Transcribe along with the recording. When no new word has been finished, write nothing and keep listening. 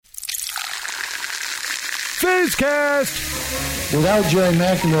FizzCast! Without Jerry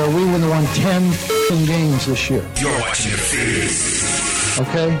McNamara, we wouldn't have won 10 games this year. You're watching The Fizz.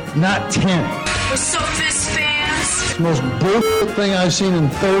 Okay? Not 10. We're so Fizz fans. It's the most brutal thing I've seen in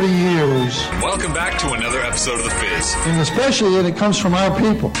 30 years. Welcome back to another episode of The Fizz. And especially that it comes from our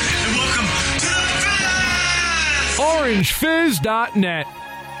people. And welcome to The Fizz! OrangeFizz.net.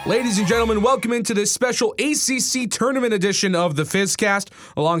 Ladies and gentlemen, welcome into this special ACC tournament edition of the FizzCast.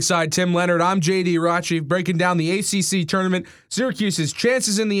 Alongside Tim Leonard, I'm JD Rachi, breaking down the ACC tournament, Syracuse's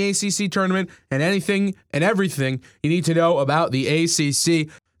chances in the ACC tournament, and anything and everything you need to know about the ACC.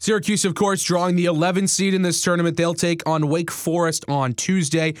 Syracuse, of course, drawing the 11 seed in this tournament. They'll take on Wake Forest on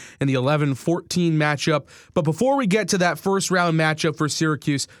Tuesday in the 11-14 matchup. But before we get to that first round matchup for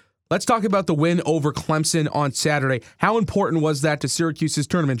Syracuse, let's talk about the win over Clemson on Saturday. How important was that to Syracuse's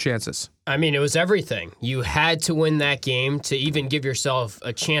tournament chances? I mean, it was everything. You had to win that game to even give yourself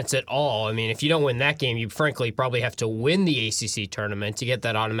a chance at all. I mean, if you don't win that game, you frankly probably have to win the ACC tournament to get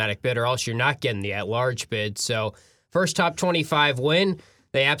that automatic bid, or else you're not getting the at-large bid. So, first top 25 win,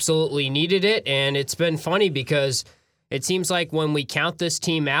 they absolutely needed it, and it's been funny because it seems like when we count this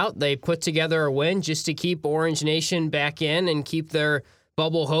team out, they put together a win just to keep Orange Nation back in and keep their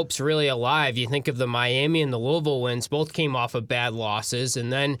bubble hopes really alive. You think of the Miami and the Louisville wins, both came off of bad losses.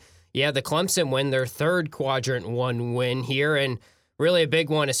 And then, the Clemson win, their third quadrant one win here, and really a big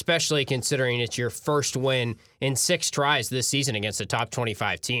one, especially considering it's your first win in 6 tries this season against a top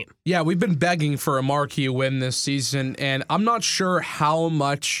 25 team. Yeah, we've been begging for a marquee win this season, and I'm not sure how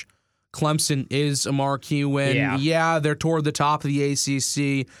much Clemson is a marquee win. Yeah, they're toward the top of the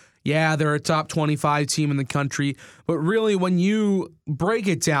ACC. Yeah, they're a top 25 team in the country. But really, when you break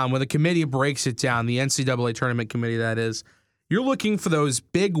it down, when the committee breaks it down, the NCAA tournament committee, that is, you're looking for those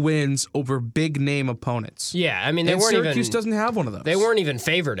big wins over big-name opponents. Yeah, I mean, Syracuse doesn't have one of those. They weren't even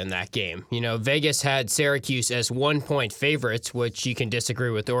favored in that game. You know, Vegas had Syracuse as 1-point favorites, which you can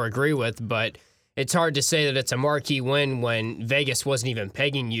disagree with or agree with, but it's hard to say that it's a marquee win when Vegas wasn't even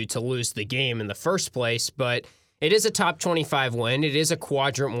pegging you to lose the game in the first place, but it is a top 25 win. It is a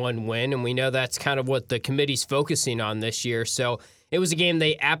quadrant one win, and we know that's kind of what the committee's focusing on this year. So it was a game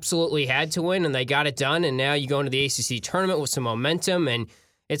they absolutely had to win, and they got it done. And now you go into the ACC tournament with some momentum, and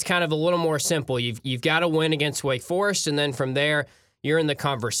it's kind of a little more simple. You've got to win against Wake Forest, and then from there, you're in the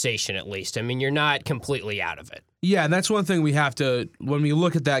conversation at least. I mean, you're not completely out of it. Yeah, and that's one thing we have to, when we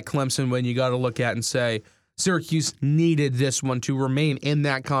look at that Clemson win, you got to look at and say, Syracuse needed this one to remain in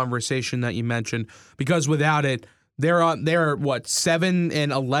that conversation that you mentioned, because without it, they're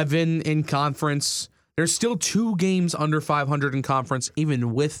 7-11 in conference. There's still 2 games under 500 in conference,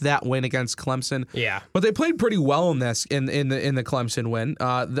 even with that win against Clemson. Yeah, but they played pretty well in this in the Clemson win.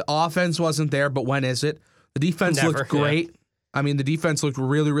 The offense wasn't there, but when is it? The defense looked great. Yeah. I mean, the defense looked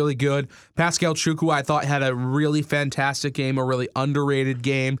really, really good. Pascal Chukwu, I thought, had a really fantastic game, a really underrated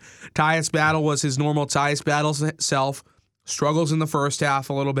game. Tyus Battle was his normal Tyus Battle self. Struggles in the first half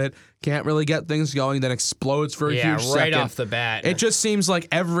a little bit. Can't really get things going, then explodes for a huge second. Yeah, right off the bat. It just seems like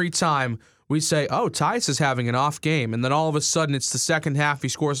every time we say, oh, Tyus is having an off game, and then all of a sudden it's the second half. He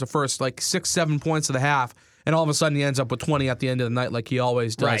scores the first 6-7 points of the half, and all of a sudden he ends up with 20 at the end of the night like he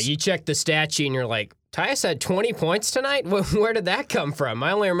always does. Right, you check the stat sheet and you're like, Tyus had 20 points tonight? Where did that come from?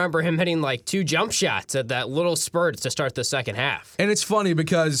 I only remember him hitting 2 jump shots at that little spurt to start the second half. And it's funny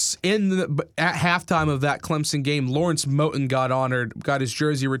because at halftime of that Clemson game, Lawrence Moten got his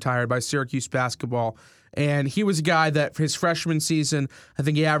jersey retired by Syracuse basketball. And he was a guy that for his freshman season, I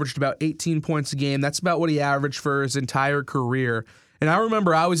think he averaged about 18 points a game. That's about what he averaged for his entire career. And I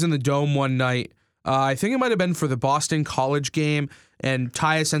remember I was in the Dome one night. I think it might have been for the Boston College game, and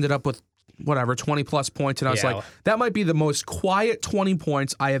Tyus ended up with 20-plus points. And I was like, that might be the most quiet 20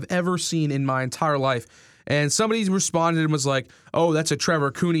 points I have ever seen in my entire life. And somebody responded and was like, oh, that's a Trevor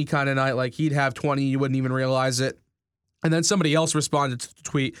Cooney kind of night. Like, he'd have 20, you wouldn't even realize it. And then somebody else responded to the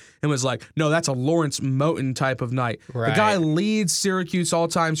tweet and was like, no, that's a Lawrence Moten type of night. Right. The guy leads Syracuse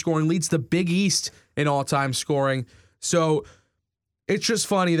all-time scoring, leads the Big East in all-time scoring. So it's just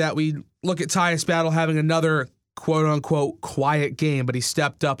funny that we look at Tyus Battle having another quote-unquote quiet game, but he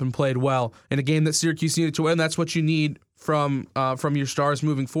stepped up and played well in a game that Syracuse needed to win. That's what you need from your stars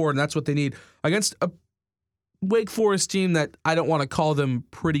moving forward, and that's what they need against a Wake Forest team that I don't want to call them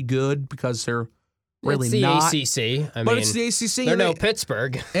pretty good because they're really not. It's the ACC. But it's the ACC. They're no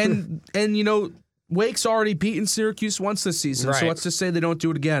Pittsburgh. and Wake's already beaten Syracuse once this season, right. So let's just say they don't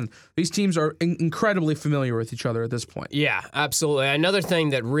do it again. These teams are incredibly familiar with each other at this point. Yeah, absolutely. Another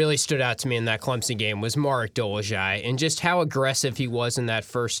thing that really stood out to me in that Clemson game was Marek Dolezaj and just how aggressive he was in that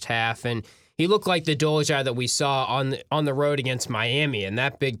first half. And he looked like the Dolezaj that we saw on the road against Miami in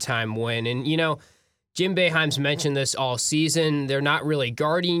that big-time win. And, Jim Boeheim's mentioned this all season. They're not really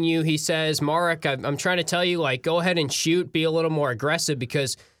guarding you, he says. Marek, I'm trying to tell you, like, go ahead and shoot, be a little more aggressive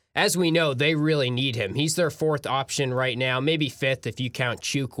because, as we know, they really need him. He's their fourth option right now, maybe fifth if you count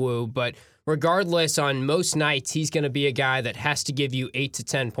Chukwu. But regardless, on most nights, he's going to be a guy that has to give you 8 to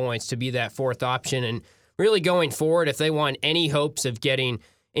 10 points to be that fourth option. And really going forward, if they want any hopes of getting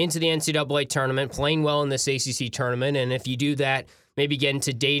into the NCAA tournament, playing well in this ACC tournament, and if you do that, maybe getting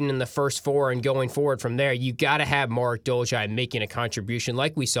to Dayton in the first four and going forward from there, you got to have Marek Dolezaj making a contribution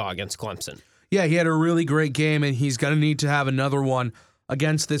like we saw against Clemson. Yeah, he had a really great game, and he's going to need to have another one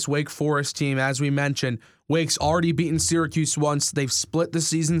against this Wake Forest team. As we mentioned, Wake's already beaten Syracuse once. They've split the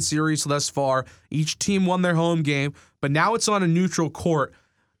season series thus far. Each team won their home game, but now it's on a neutral court,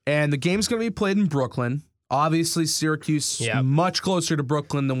 and the game's going to be played in Brooklyn. Obviously, Syracuse much closer to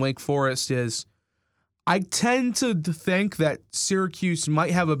Brooklyn than Wake Forest is. I tend to think that Syracuse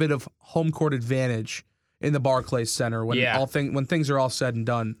might have a bit of home court advantage in the Barclays Center when things are all said and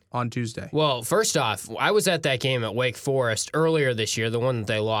done on Tuesday. Well, first off, I was at that game at Wake Forest earlier this year, the one that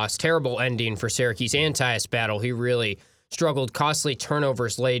they lost. Terrible ending for Syracuse and Tyus Battle. He really struggled. Costly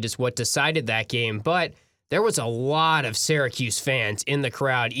turnovers late is what decided that game. But there was a lot of Syracuse fans in the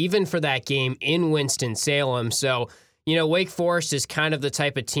crowd, even for that game in Winston-Salem. So, you know, Wake Forest is kind of the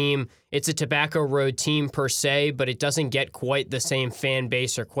type of team, it's a Tobacco Road team per se, but it doesn't get quite the same fan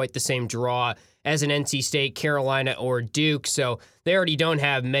base or quite the same draw as an NC State, Carolina, or Duke. So they already don't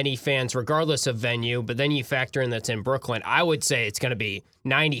have many fans regardless of venue, but then you factor in that's in Brooklyn. I would say it's going to be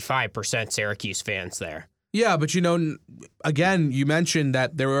 95% Syracuse fans there. Yeah, but you know, again, you mentioned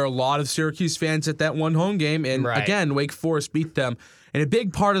that there were a lot of Syracuse fans at that one home game, and again, Wake Forest beat them. And a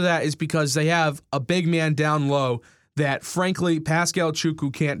big part of that is because they have a big man down low that, frankly, Pascal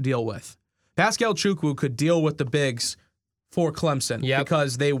Chukwu can't deal with. Pascal Chukwu could deal with the bigs for Clemson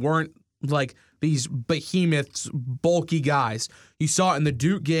because they weren't like these behemoths, bulky guys. You saw it in the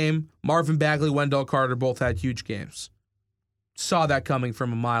Duke game. Marvin Bagley, Wendell Carter both had huge games. Saw that coming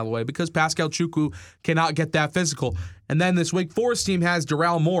from a mile away because Pascal Chukwu cannot get that physical. And then this Wake Forest team has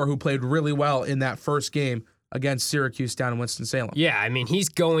Darrell Moore, who played really well in that first game against Syracuse down in Winston-Salem. Yeah, I mean, he's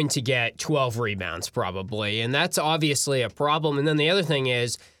going to get 12 rebounds probably, and that's obviously a problem. And then the other thing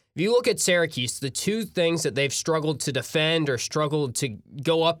is, if you look at Syracuse, the two things that they've struggled to defend or struggled to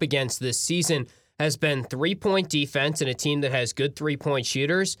go up against this season has been three-point defense and a team that has good three-point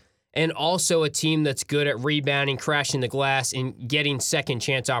shooters, and also a team that's good at rebounding, crashing the glass, and getting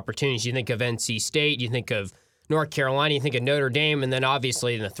second-chance opportunities. You think of NC State, you think of North Carolina, you think of Notre Dame, and then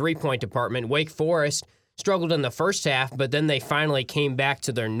obviously in the three-point department, Wake Forest struggled in the first half, but then they finally came back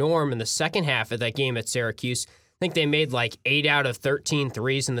to their norm in the second half of that game at Syracuse. I think they made like 8 out of 13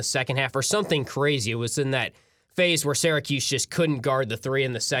 threes in the second half or something crazy. It was in that phase where Syracuse just couldn't guard the three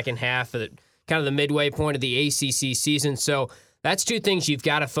in the second half, at kind of the midway point of the ACC season. So that's two things you've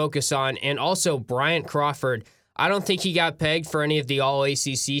got to focus on. And also Bryant Crawford, I don't think he got pegged for any of the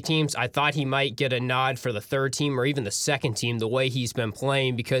All-ACC teams. I thought he might get a nod for the third team or even the second team the way he's been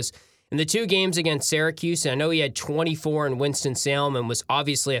playing, because in the two games against Syracuse, I know he had 24 in Winston-Salem and was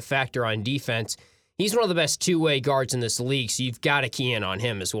obviously a factor on defense. He's one of the best two-way guards in this league, so you've got to key in on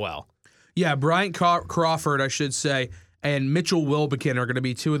him as well. Yeah, Bryant Crawford, I should say, and Mitchell Wilbekin are going to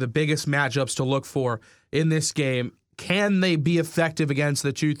be two of the biggest matchups to look for in this game. Can they be effective against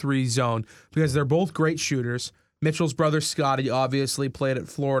the 2-3 zone? Because they're both great shooters. Mitchell's brother Scotty obviously played at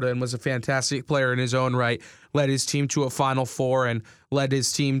Florida and was a fantastic player in his own right, led his team to a Final Four and led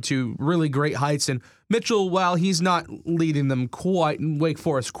his team to really great heights. And Mitchell, while he's not leading them Wake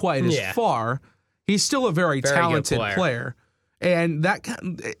Forest quite as far, he's still a very talented player. And that,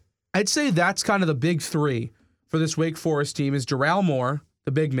 I'd say that's kind of the big three for this Wake Forest team is Darrell Moore,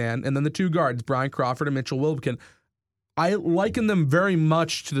 the big man, and then the two guards, Bryant Crawford and Mitchell Wilbekin. I liken them very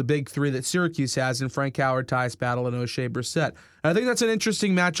much to the big three that Syracuse has in Frank Howard, Tyus Battle, and O'Shea Brissett. And I think that's an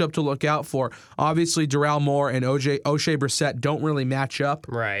interesting matchup to look out for. Obviously, Darrell Moore and O'Shea Brissett don't really match up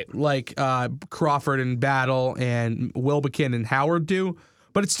like Crawford and Battle and Wilbekin and Howard do.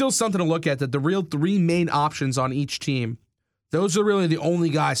 But it's still something to look at, that the real three main options on each team, those are really the only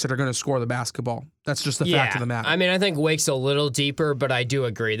guys that are going to score the basketball. That's just the fact of the matter. I mean, I think Wake's a little deeper, but I do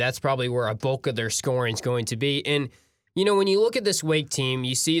agree. That's probably where a bulk of their scoring is going to be. And you know, when you look at this Wake team,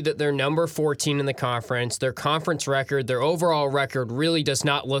 you see that they're number 14 in the conference. Their conference record, their overall record really does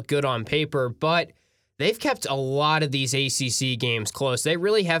not look good on paper, but they've kept a lot of these ACC games close. They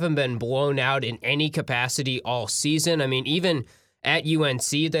really haven't been blown out in any capacity all season. I mean, even at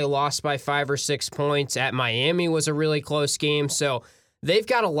UNC, they lost by 5 or 6 points. At Miami was a really close game. So they've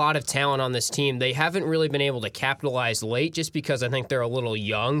got a lot of talent on this team. They haven't really been able to capitalize late just because I think they're a little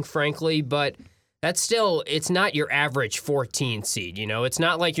young, frankly, but that's still, it's not your average 14 seed. It's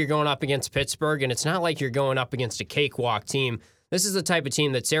not like you're going up against Pittsburgh, and it's not like you're going up against a cakewalk team. This is the type of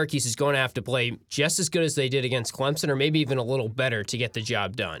team that Syracuse is going to have to play just as good as they did against Clemson, or maybe even a little better to get the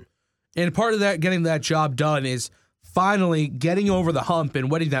job done. And part of that, getting that job done, is finally getting over the hump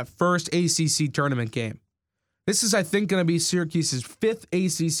and winning that first ACC tournament game. This is, I think, going to be Syracuse's 5th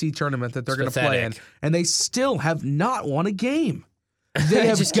ACC tournament that they're going to play in, and they still have not won a game. They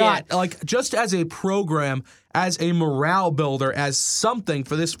have just as a program, as a morale builder, as something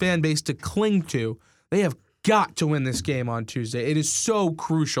for this fan base to cling to, they have got to win this game on Tuesday. It is so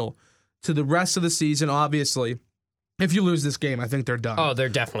crucial to the rest of the season, obviously. If you lose this game, I think they're done. Oh, they're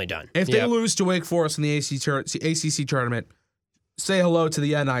definitely done. If they lose to Wake Forest in the ACC tournament, say hello to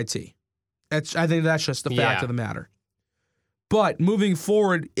the NIT. I think that's just the fact of the matter. But moving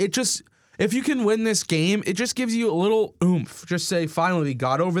forward, if you can win this game, it just gives you a little oomph. Just say, finally, we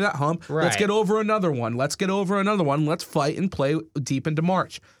got over that hump. Right. Let's get over another one. Let's fight and play deep into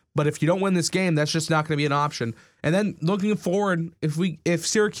March. But if you don't win this game, that's just not going to be an option. And then looking forward, if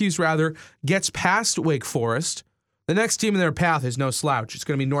Syracuse gets past Wake Forest, the next team in their path is no slouch. It's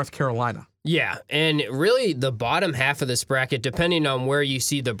going to be North Carolina. Yeah, and really the bottom half of this bracket, depending on where you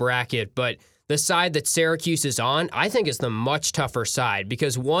see the bracket, but the side that Syracuse is on, I think is the much tougher side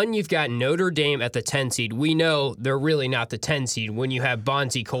because, one, you've got Notre Dame at the 10 seed. We know they're really not the 10 seed when you have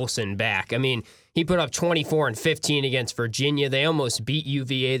Bonzie Colson back. I mean, he put up 24 and 15 against Virginia. They almost beat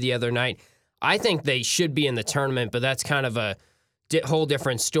UVA the other night. I think they should be in the tournament, but that's kind of a whole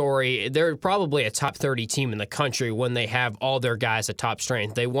different story. They're probably a top 30 team in the country when they have all their guys at top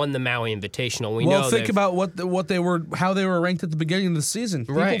strength. They won the Maui Invitational. Think about how they were ranked at the beginning of the season.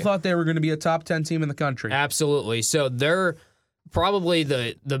 People thought they were going to be a top 10 team in the country. Absolutely. So they're probably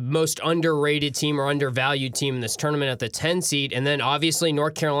the most underrated team or undervalued team in this tournament at the 10 seed. And then obviously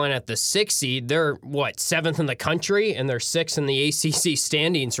North Carolina at the 6 seed. They're 7th in the country, and they're 6th in the ACC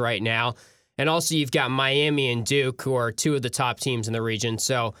standings right now. And also you've got Miami and Duke, who are 2 of the top teams in the region.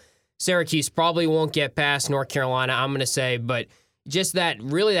 So Syracuse probably won't get past North Carolina, I'm going to say. But just that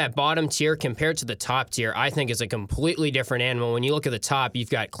bottom tier compared to the top tier, I think is a completely different animal. When you look at the top, you've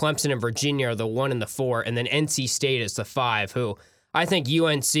got Clemson and Virginia are the 1 and the 4, and then NC State is the 5, who I think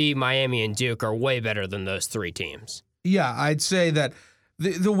UNC, Miami, and Duke are way better than those 3 teams. Yeah, I'd say that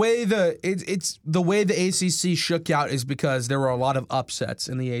the way the ACC shook out is because there were a lot of upsets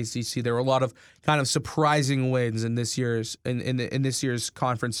in the ACC. There were a lot of kind of surprising wins in this year's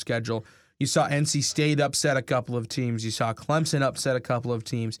conference schedule. You saw NC State upset a couple of teams. You saw Clemson upset a couple of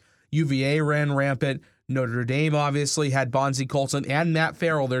teams. UVA ran rampant. Notre Dame obviously had Bonzie Colson and Matt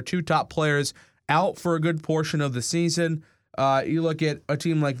Farrell, their 2 top players, out for a good portion of the season. You look at a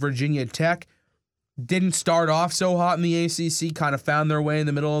team like Virginia Tech. Didn't start off so hot in the ACC, kind of found their way in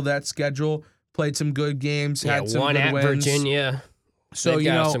the middle of that schedule, played some good games, had some one good at wins. Virginia. So they've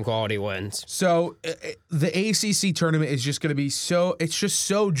got some quality wins. So the ACC tournament is just going to be it's just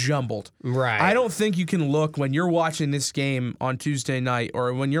so jumbled. Right. I don't think you can look when you're watching this game on Tuesday night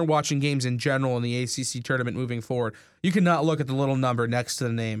or when you're watching games in general in the ACC tournament moving forward, you cannot look at the little number next to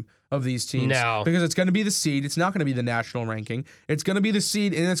the name of these teams. No. Because it's going to be the seed. It's not going to be the national ranking. It's going to be the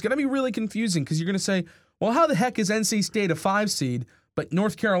seed, and it's going to be really confusing because you're going to say, well, how the heck is NC State a 5 seed, but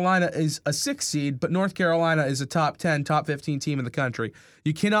North Carolina is a 6 seed, but North Carolina is a top 10, top 15 team in the country?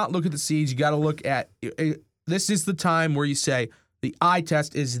 You cannot look at the seeds. You got to look at this is the time where you say the eye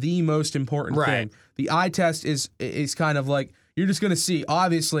test is the most important thing. The eye test is kind of like, you're just going to see.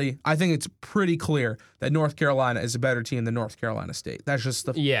 Obviously, I think it's pretty clear that North Carolina is a better team than North Carolina State. That's just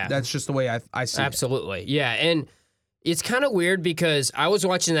the way I see it. Absolutely. Yeah, and it's kind of weird because I was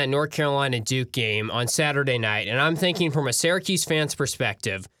watching that North Carolina-Duke game on Saturday night, and I'm thinking from a Syracuse fan's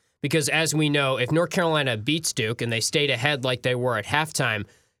perspective, because as we know, if North Carolina beats Duke and they stayed ahead like they were at halftime,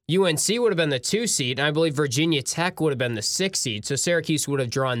 UNC would have been the 2 seed, and I believe Virginia Tech would have been the 6 seed. So Syracuse would have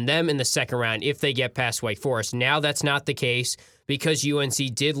drawn them in the second round if they get past Wake Forest. Now that's not the case because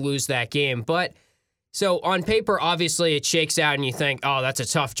UNC did lose that game. But so on paper, obviously it shakes out and you think, oh, that's a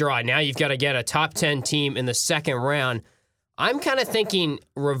tough draw. Now you've got to get a top 10 team in the second round. I'm kind of thinking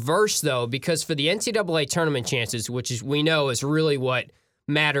reverse, though, because for the NCAA tournament chances, which we know is really what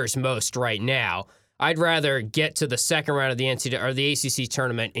matters most right now, I'd rather get to the second round of the ACC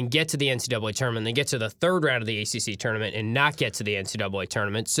tournament and get to the NCAA tournament than get to the third round of the ACC tournament and not get to the NCAA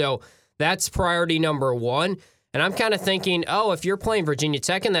tournament. So that's priority number 1. And I'm kind of thinking, if you're playing Virginia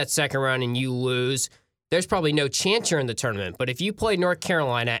Tech in that second round and you lose, there's probably no chance you're in the tournament. But if you play North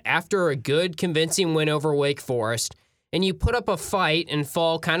Carolina after a good, convincing win over Wake Forest, and you put up a fight and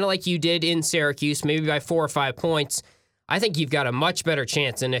fall kind of like you did in Syracuse, maybe by 4 or 5 points, I think you've got a much better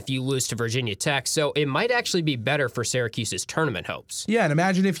chance than if you lose to Virginia Tech. So it might actually be better for Syracuse's tournament hopes. Yeah, and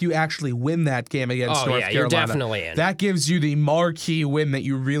imagine if you actually win that game against North Carolina. You're definitely in. That gives you the marquee win that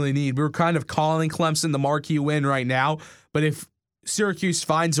you really need. We're kind of calling Clemson the marquee win right now, but if Syracuse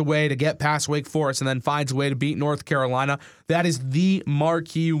finds a way to get past Wake Forest and then finds a way to beat North Carolina, that is the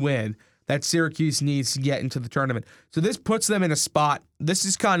marquee win that Syracuse needs to get into the tournament. So this puts them in a spot. This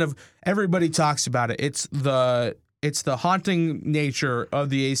is kind of, everybody talks about it. It's the haunting nature of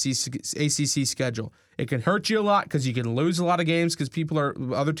the ACC schedule. It can hurt you a lot because you can lose a lot of games because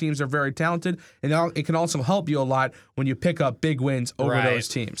other teams are very talented, and it can also help you a lot when you pick up big wins over those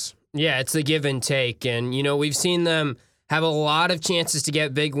teams. Yeah, it's the give and take, and we've seen them have a lot of chances to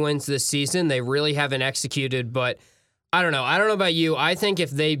get big wins this season. They really haven't executed, but I don't know. I don't know about you. I think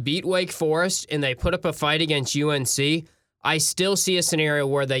if they beat Wake Forest and they put up a fight against UNC, I still see a scenario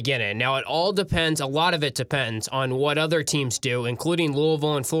where they get in. Now, a lot of it depends on what other teams do, including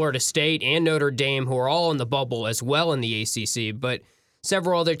Louisville and Florida State and Notre Dame, who are all in the bubble as well in the ACC, but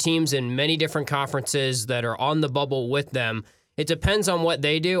several other teams in many different conferences that are on the bubble with them. It depends on what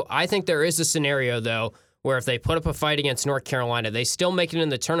they do. I think there is a scenario, though, where if they put up a fight against North Carolina, they still make it in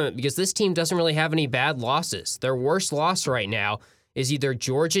the tournament because this team doesn't really have any bad losses. Their worst loss right now is either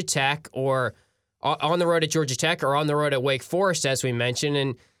Georgia Tech or on the road at Georgia Tech or on the road at Wake Forest, as we mentioned.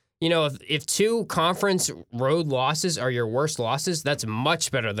 And, if two conference road losses are your worst losses, that's much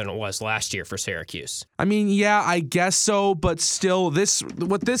better than it was last year for Syracuse. I mean, yeah, I guess so, but still,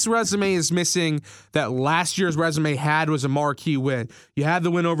 what this resume is missing that last year's resume had was a marquee win. You had the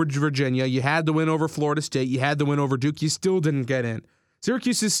win over Virginia, you had the win over Florida State, you had the win over Duke, you still didn't get in.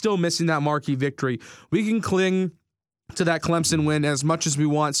 Syracuse is still missing that marquee victory. We can cling to that Clemson win as much as we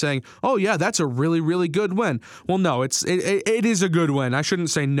want, saying, oh yeah, that's a really, really good win. Well, no, it is a good win. I shouldn't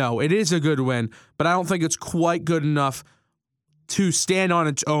say no. It is a good win, but I don't think it's quite good enough to stand on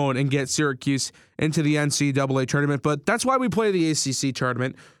its own and get Syracuse into the NCAA tournament. But that's why we play the ACC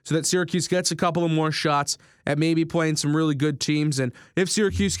tournament, so that Syracuse gets a couple of more shots at maybe playing some really good teams. And if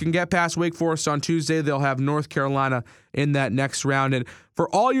Syracuse can get past Wake Forest on Tuesday, they'll have North Carolina in that next round. And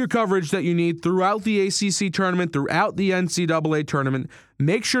for all your coverage that you need throughout the ACC tournament, throughout the NCAA tournament,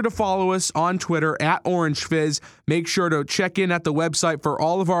 make sure to follow us on Twitter at OrangeFizz. Make sure to check in at the website for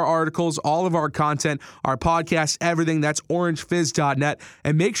all of our articles, all of our content, our podcasts, everything. That's orangefizz.net.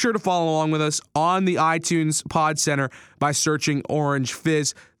 And make sure to follow along with us on the iTunes Pod Center by searching Orange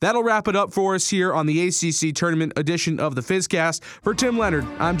Fizz. That'll wrap it up for us here on the ACC Tournament edition of the Fizzcast. For Tim Leonard,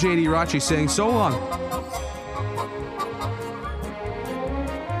 I'm JD Rachi saying so long.